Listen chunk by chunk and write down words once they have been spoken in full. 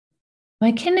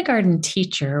My kindergarten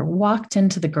teacher walked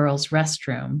into the girls'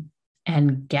 restroom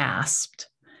and gasped.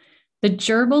 The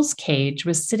gerbil's cage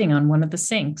was sitting on one of the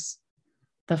sinks.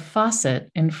 The faucet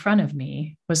in front of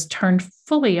me was turned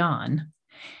fully on,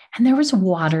 and there was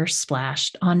water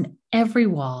splashed on every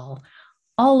wall,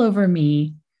 all over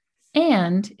me,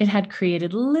 and it had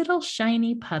created little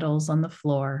shiny puddles on the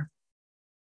floor.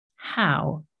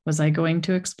 How was I going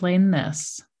to explain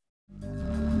this?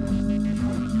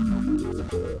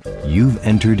 You've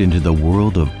entered into the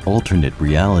world of alternate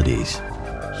realities.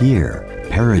 Here,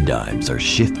 paradigms are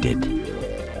shifted,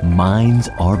 minds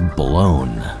are blown,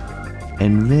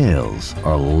 and veils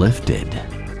are lifted.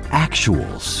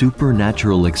 Actual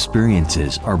supernatural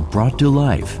experiences are brought to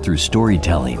life through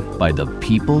storytelling by the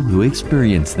people who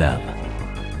experience them.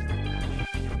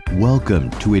 Welcome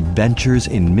to Adventures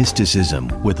in Mysticism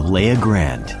with Leah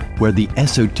Grant, where the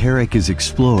esoteric is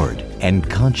explored and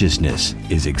consciousness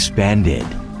is expanded.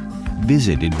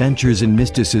 Visit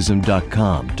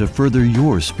adventuresinmysticism.com to further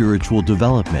your spiritual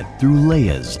development through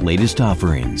Leah's latest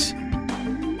offerings.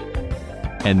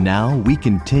 And now we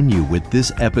continue with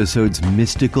this episode's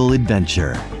mystical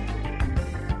adventure.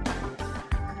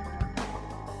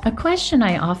 A question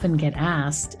I often get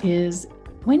asked is,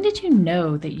 when did you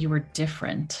know that you were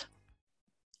different?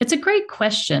 It's a great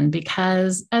question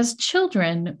because as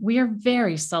children, we are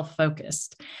very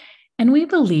self-focused, and we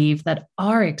believe that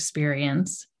our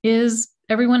experience is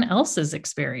everyone else's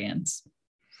experience.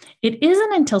 It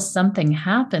isn't until something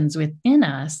happens within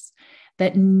us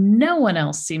that no one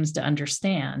else seems to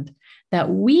understand that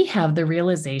we have the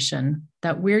realization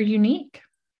that we're unique.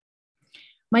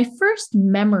 My first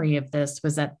memory of this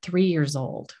was at 3 years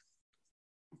old.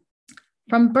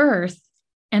 From birth,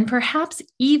 and perhaps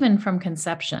even from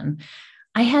conception,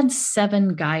 I had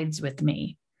 7 guides with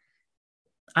me.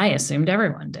 I assumed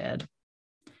everyone did.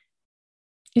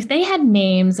 If they had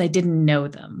names, I didn't know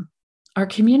them. Our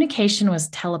communication was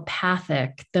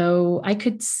telepathic, though I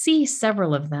could see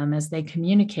several of them as they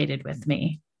communicated with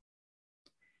me.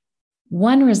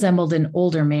 One resembled an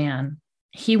older man.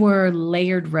 He wore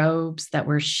layered robes that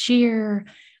were sheer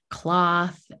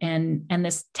cloth and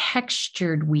this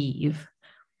textured weave.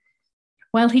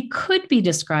 While he could be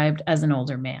described as an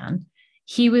older man,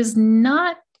 he was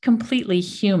not completely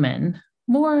human,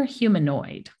 more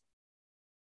humanoid.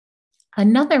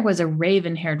 Another was a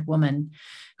raven-haired woman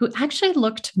who actually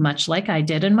looked much like I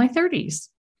did in my 30s.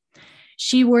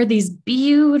 She wore these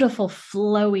beautiful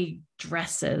flowy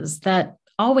dresses that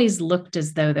always looked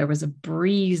as though there was a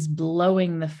breeze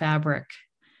blowing the fabric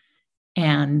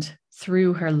and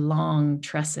through her long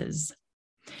tresses.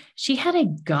 She had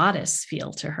a goddess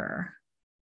feel to her.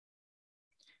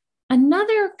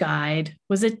 Another guide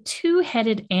was a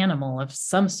 2-headed animal of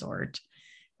some sort,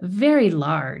 very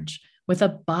large, with a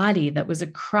body that was a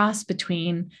cross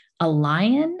between a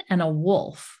lion and a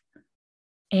wolf.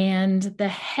 And the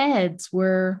heads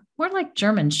were more like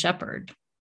German Shepherd.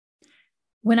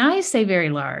 When I say very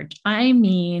large, I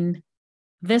mean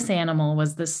this animal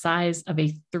was the size of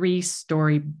a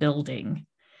 3-story building.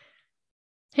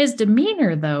 His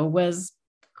demeanor, though, was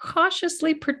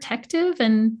cautiously protective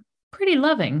and pretty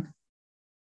loving.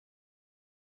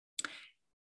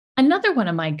 Another one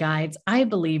of my guides, I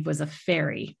believe, was a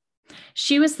fairy.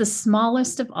 She was the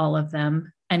smallest of all of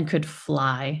them and could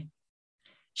fly.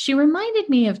 She reminded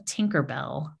me of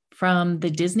Tinkerbell from the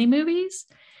Disney movies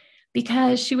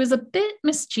because she was a bit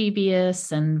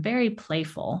mischievous and very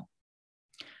playful.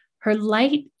 Her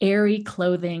light, airy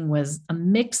clothing was a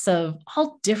mix of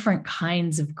all different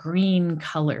kinds of green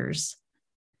colors.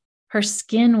 Her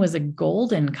skin was a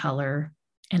golden color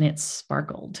and it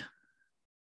sparkled.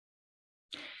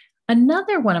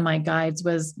 Another one of my guides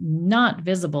was not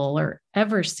visible or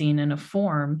ever seen in a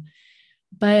form,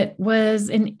 but was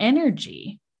an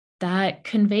energy that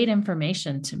conveyed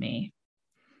information to me.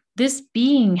 This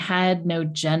being had no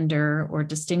gender or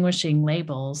distinguishing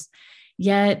labels,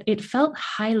 yet it felt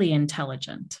highly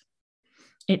intelligent.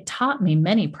 It taught me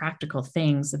many practical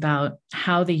things about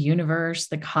how the universe,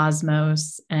 the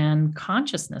cosmos, and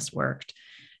consciousness worked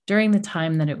during the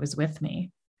time that it was with me.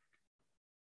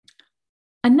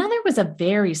 Another was a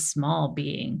very small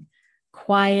being,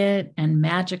 quiet and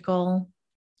magical,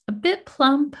 a bit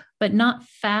plump, but not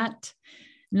fat,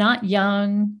 not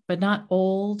young, but not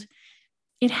old.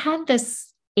 It had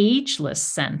this ageless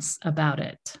sense about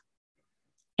it.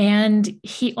 And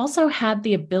he also had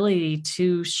the ability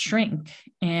to shrink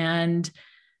and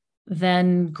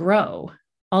then grow.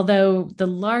 Although the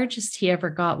largest he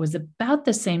ever got was about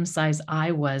the same size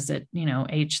I was at,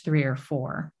 age 3 or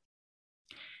 4.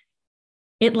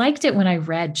 It liked it when I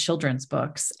read children's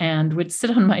books and would sit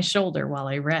on my shoulder while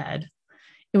I read.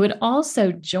 It would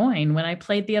also join when I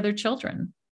played the other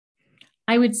children.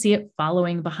 I would see it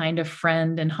following behind a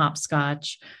friend in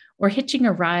hopscotch or hitching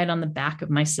a ride on the back of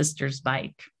my sister's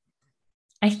bike.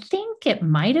 I think it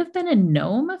might have been a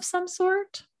gnome of some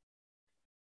sort.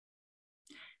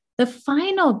 The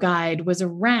final guide was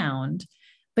around,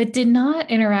 but did not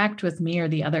interact with me or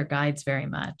the other guides very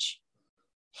much.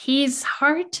 He's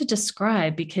hard to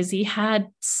describe because he had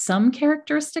some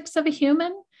characteristics of a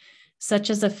human, such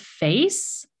as a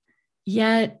face,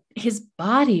 yet his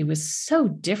body was so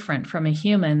different from a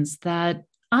human's that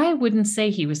I wouldn't say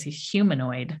he was a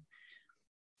humanoid.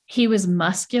 He was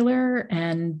muscular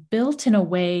and built in a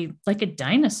way like a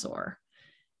dinosaur,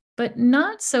 but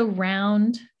not so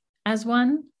round as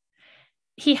one.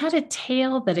 He had a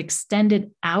tail that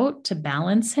extended out to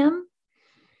balance him.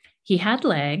 He had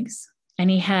legs and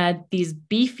he had these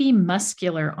beefy,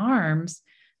 muscular arms,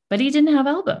 but he didn't have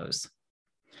elbows.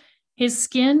 His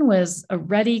skin was a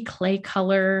ruddy clay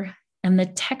color and the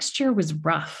texture was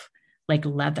rough, like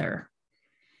leather.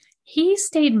 He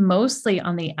stayed mostly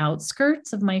on the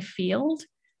outskirts of my field.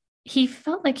 He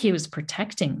felt like he was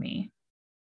protecting me.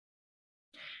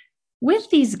 With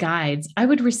these guides, I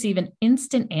would receive an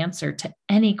instant answer to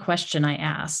any question I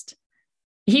asked,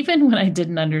 even when I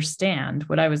didn't understand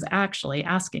what I was actually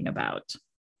asking about.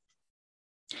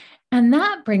 And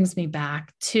that brings me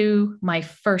back to my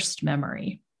first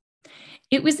memory.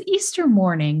 It was Easter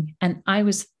morning, and I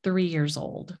was 3 years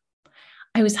old.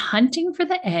 I was hunting for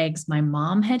the eggs my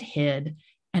mom had hid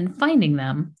and finding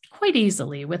them quite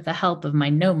easily with the help of my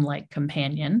gnome-like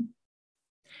companion.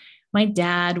 My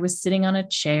dad was sitting on a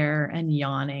chair and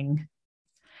yawning.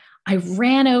 I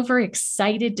ran over,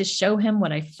 excited to show him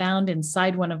what I found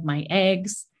inside one of my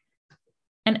eggs,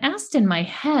 and asked in my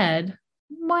head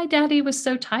why Daddy was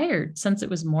so tired since it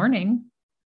was morning.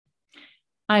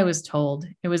 I was told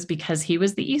it was because he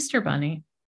was the Easter Bunny.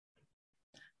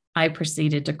 I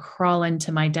proceeded to crawl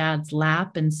into my dad's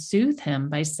lap and soothe him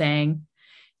by saying,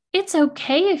 "It's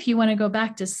okay if you want to go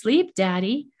back to sleep,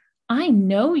 Daddy. I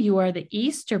know you are the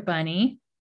Easter Bunny."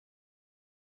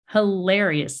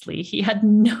 Hilariously, he had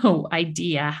no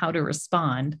idea how to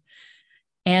respond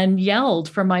and yelled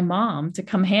for my mom to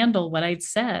come handle what I'd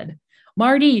said.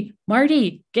 Marty,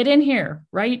 get in here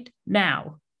right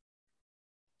now."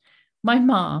 My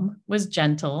mom was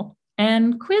gentle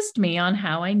and quizzed me on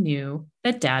how I knew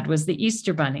that Dad was the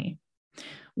Easter Bunny.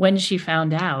 When she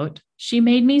found out, she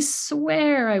made me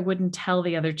swear I wouldn't tell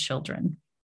the other children.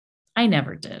 I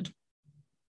never did.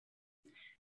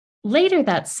 Later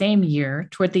that same year,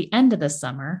 toward the end of the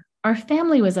summer, our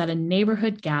family was at a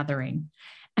neighborhood gathering,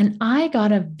 and I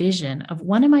got a vision of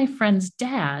one of my friend's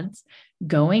dads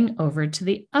going over to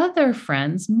the other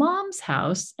friend's mom's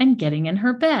house and getting in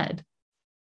her bed.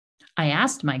 I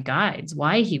asked my guides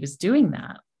why he was doing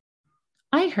that.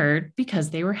 I heard because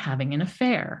they were having an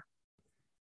affair.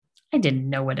 I didn't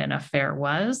know what an affair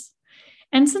was.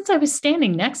 And since I was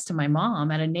standing next to my mom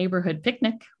at a neighborhood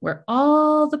picnic where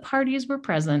all the parties were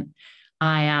present,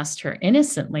 I asked her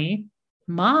innocently,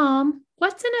 "Mom,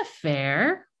 what's an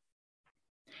affair?"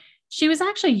 She was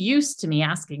actually used to me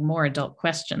asking more adult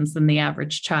questions than the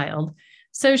average child,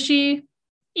 so she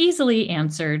easily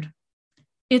answered,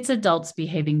 "It's adults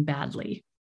behaving badly."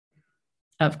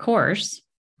 Of course,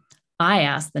 I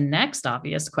asked the next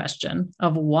obvious question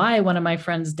of why one of my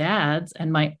friend's dads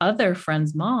and my other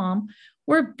friend's mom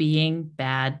were being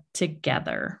bad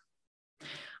together.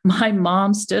 My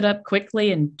mom stood up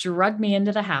quickly and dragged me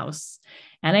into the house.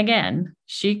 And again,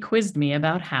 she quizzed me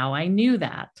about how I knew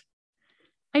that.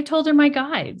 I told her my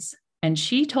guides, and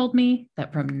she told me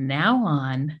that from now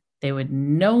on, they would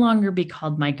no longer be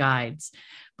called my guides,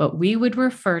 but we would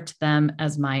refer to them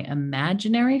as my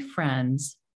imaginary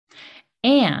friends,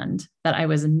 and that I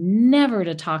was never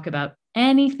to talk about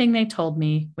anything they told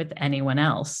me with anyone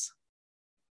else.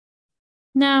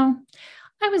 Now,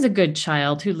 I was a good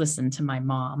child who listened to my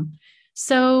mom,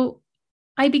 so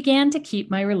I began to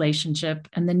keep my relationship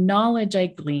and the knowledge I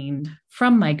gleaned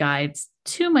from my guides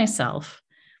to myself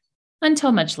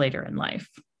until much later in life.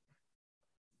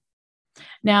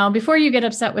 Now, before you get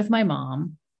upset with my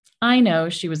mom, I know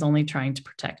she was only trying to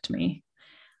protect me.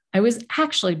 I was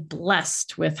actually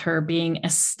blessed with her being a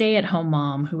stay-at-home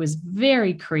mom who was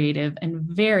very creative and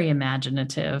very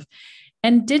imaginative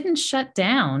and didn't shut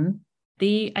down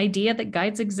the idea that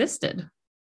guides existed.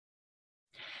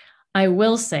 I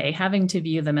will say having to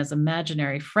view them as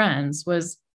imaginary friends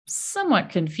was somewhat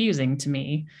confusing to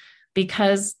me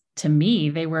because to me,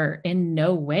 they were in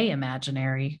no way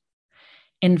imaginary.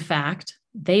 In fact,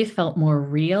 they felt more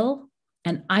real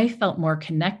and I felt more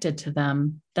connected to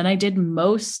them than I did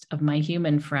most of my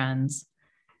human friends.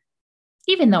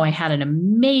 even though I had an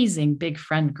amazing big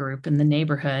friend group in the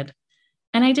neighborhood.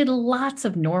 And I did lots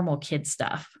of normal kid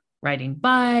stuff, riding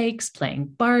bikes,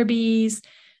 playing Barbies,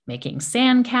 making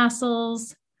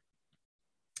sandcastles.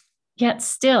 Yet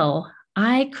still,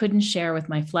 I couldn't share with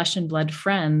my flesh and blood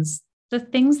friends the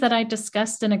things that I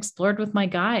discussed and explored with my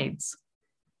guides.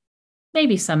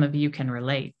 Maybe some of you can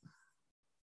relate.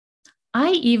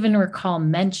 I even recall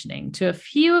mentioning to a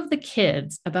few of the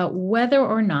kids about whether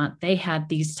or not they had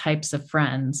these types of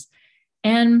friends,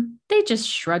 and they just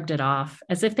shrugged it off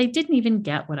as if they didn't even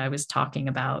get what I was talking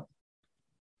about.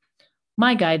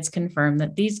 My guides confirmed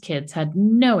that these kids had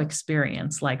no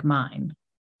experience like mine.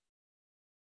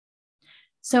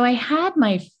 So I had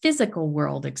my physical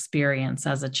world experience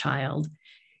as a child,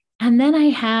 and then I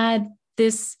had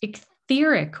this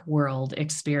etheric world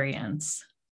experience.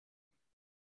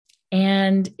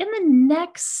 And in the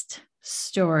next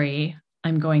story,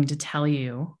 I'm going to tell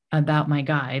you about my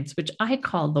guides, which I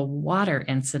call the water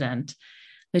incident.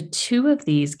 The two of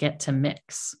these get to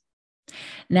mix.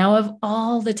 Now, of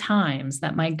all the times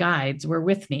that my guides were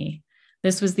with me,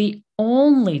 this was the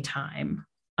only time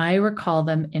I recall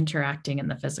them interacting in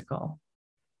the physical.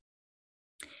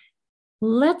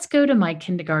 Let's go to my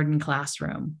kindergarten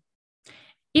classroom.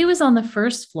 It was on the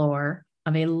first floor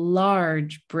of a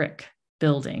large brick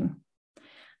building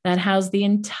that housed the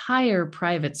entire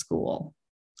private school,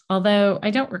 although I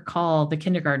don't recall the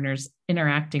kindergartners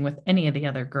interacting with any of the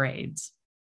other grades.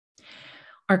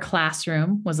 Our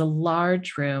classroom was a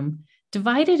large room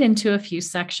divided into a few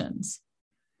sections.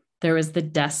 There was the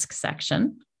desk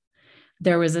section.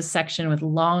 There was a section with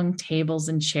long tables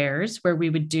and chairs where we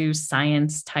would do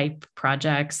science type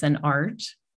projects and art.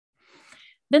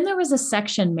 Then there was a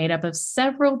section made up of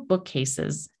several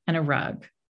bookcases and a rug.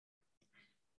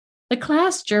 The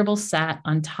class gerbil sat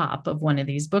on top of one of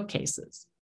these bookcases.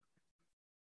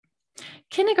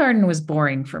 Kindergarten was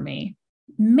boring for me,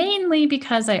 mainly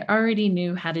because I already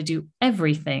knew how to do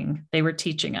everything they were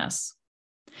teaching us.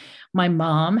 My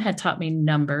mom had taught me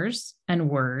numbers and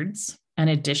words and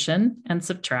addition and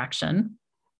subtraction,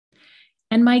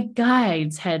 and my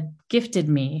guides had gifted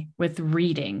me with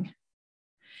reading.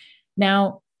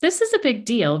 Now, this is a big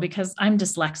deal because I'm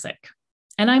dyslexic,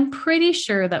 and I'm pretty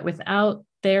sure that without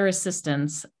their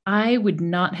assistance, I would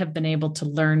not have been able to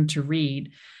learn to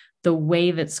read the way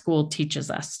that school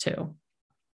teaches us to.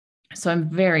 So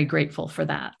I'm very grateful for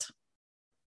that.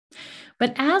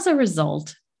 But as a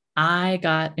result, I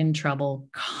got in trouble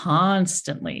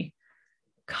constantly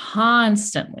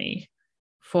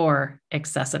for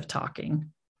excessive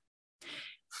talking.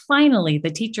 Finally,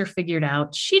 the teacher figured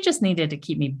out she just needed to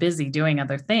keep me busy doing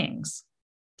other things.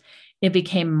 It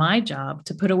became my job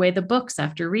to put away the books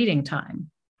after reading time.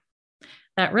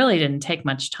 That really didn't take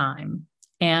much time,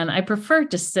 and I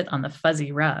preferred to sit on the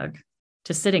fuzzy rug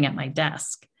to sitting at my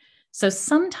desk. So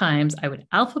sometimes I would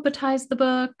alphabetize the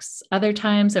books, other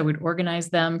times I would organize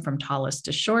them from tallest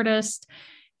to shortest,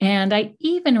 and I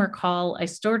even recall I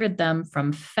sorted them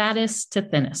from fattest to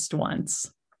thinnest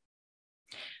once.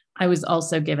 I was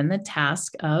also given the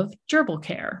task of gerbil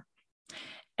care.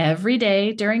 Every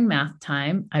day during math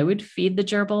time, I would feed the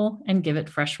gerbil and give it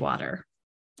fresh water.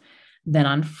 Then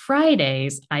on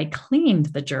Fridays, I cleaned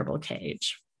the gerbil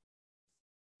cage.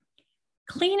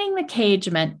 Cleaning the cage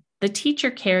meant the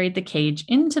teacher carried the cage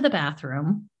into the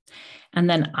bathroom, and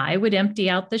then I would empty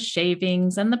out the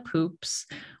shavings and the poops,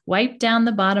 wipe down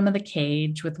the bottom of the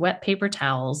cage with wet paper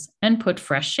towels, and put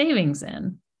fresh shavings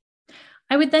in.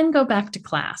 I would then go back to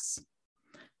class,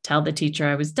 tell the teacher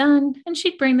I was done, and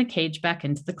she'd bring the cage back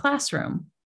into the classroom.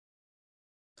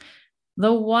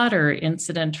 The water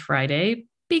incident Friday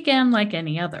began like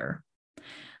any other.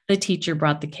 The teacher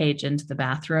brought the cage into the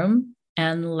bathroom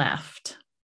and left.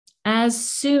 As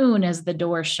soon as the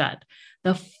door shut,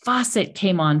 the faucet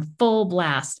came on full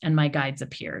blast and my guides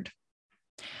appeared.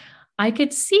 I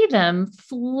could see them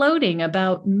floating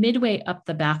about midway up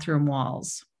the bathroom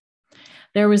walls.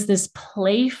 There was this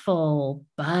playful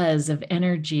buzz of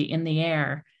energy in the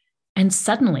air, and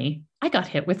suddenly I got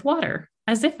hit with water,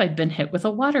 as if I'd been hit with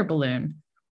a water balloon.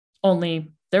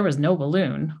 Only there was no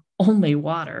balloon, only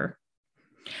water.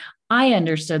 I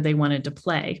understood they wanted to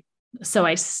play, so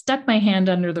I stuck my hand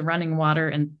under the running water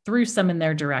and threw some in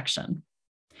their direction.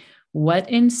 What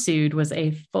ensued was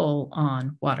a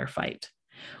full-on water fight.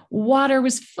 Water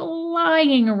was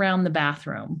flying around the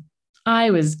bathroom.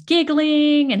 I was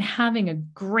giggling and having a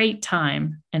great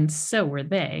time, and so were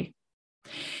they.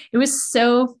 It was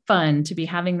so fun to be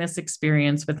having this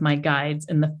experience with my guides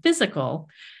in the physical,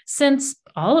 since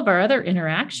all of our other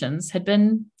interactions had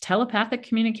been telepathic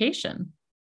communication.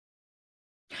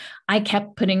 I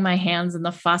kept putting my hands in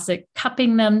the faucet,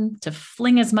 cupping them to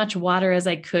fling as much water as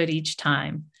I could each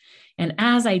time. And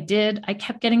as I did, I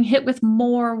kept getting hit with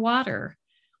more water.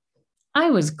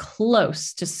 I was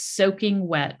close to soaking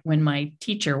wet when my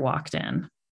teacher walked in.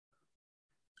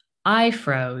 I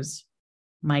froze.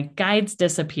 My guides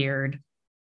disappeared.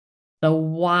 The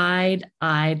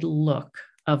wide-eyed look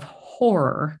of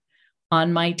horror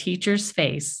on my teacher's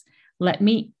face let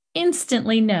me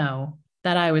instantly know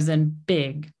that I was in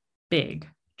big, big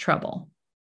trouble.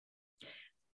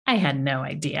 I had no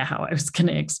idea how I was going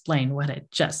to explain what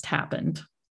had just happened.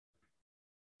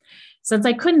 Since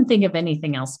I couldn't think of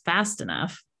anything else fast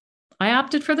enough, I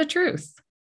opted for the truth.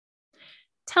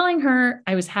 Telling her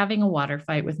I was having a water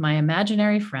fight with my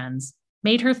imaginary friends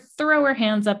made her throw her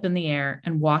hands up in the air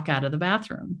and walk out of the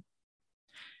bathroom.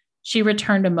 She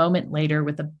returned a moment later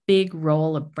with a big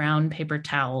roll of brown paper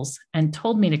towels and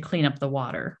told me to clean up the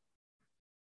water.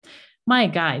 My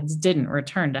guides didn't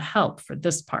return to help for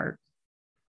this part.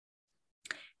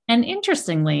 And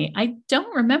interestingly, I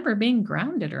don't remember being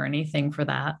grounded or anything for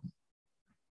that.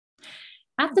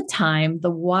 At the time, the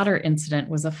water incident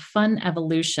was a fun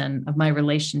evolution of my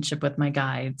relationship with my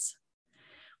guides.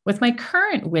 With my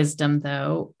current wisdom,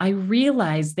 though, I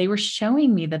realized they were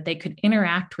showing me that they could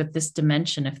interact with this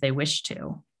dimension if they wished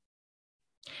to.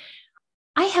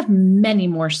 I have many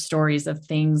more stories of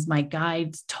things my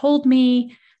guides told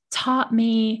me, taught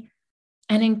me,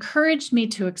 and encouraged me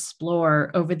to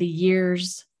explore over the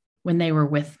years when they were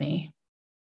with me.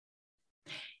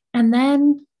 And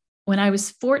then, when I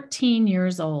was 14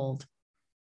 years old,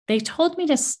 they told me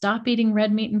to stop eating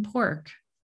red meat and pork,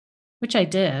 which I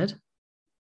did.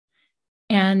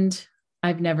 And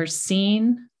I've never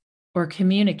seen or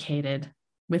communicated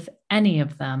with any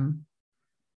of them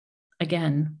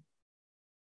again.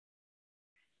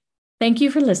 Thank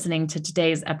you for listening to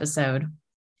today's episode.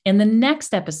 In the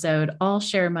next episode, I'll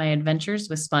share my adventures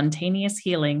with spontaneous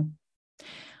healing.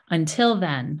 Until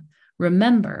then,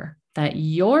 remember that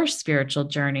your spiritual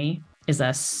journey is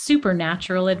a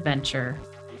supernatural adventure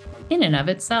in and of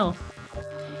itself.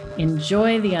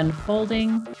 Enjoy the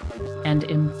unfolding and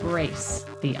embrace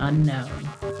the unknown.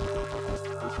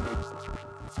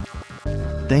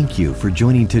 Thank you for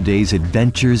joining today's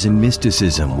Adventures in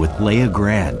Mysticism with Leah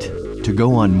Grant. To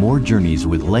go on more journeys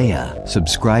with Leah,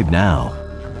 subscribe now.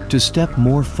 To step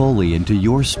more fully into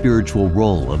your spiritual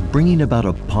role of bringing about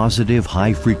a positive,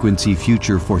 high-frequency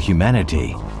future for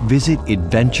humanity, visit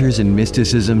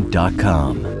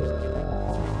adventuresinmysticism.com.